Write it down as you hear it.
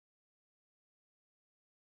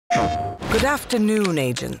Good afternoon,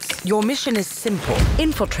 agents. Your mission is simple.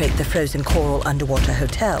 Infiltrate the frozen coral underwater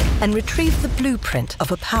hotel and retrieve the blueprint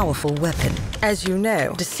of a powerful weapon. As you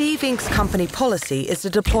know, Deceive Inc.'s company policy is to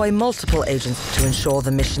deploy multiple agents to ensure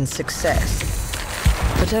the mission's success.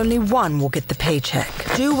 But only one will get the paycheck.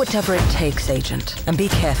 Do whatever it takes, agent, and be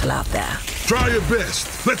careful out there. Try your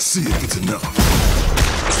best. Let's see if it's enough.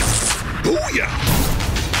 Booyah!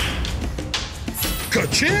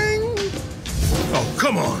 Ka-ching! Oh,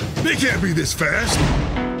 come on. They can't be this fast.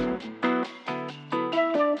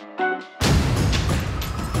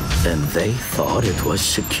 And they thought it was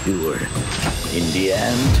secure. In the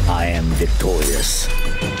end, I am victorious.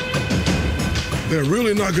 They're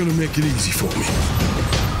really not gonna make it easy for me.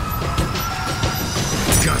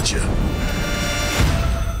 Gotcha.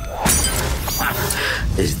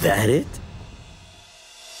 Is that it?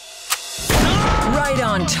 Right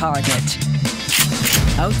on target.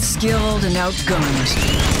 Outskilled and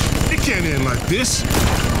outgunned. It can't end like this.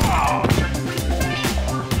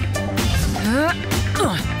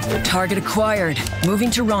 Target acquired.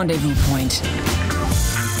 Moving to rendezvous point.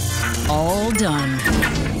 All done.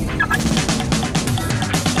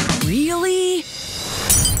 Really?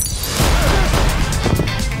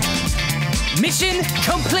 Mission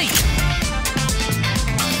complete!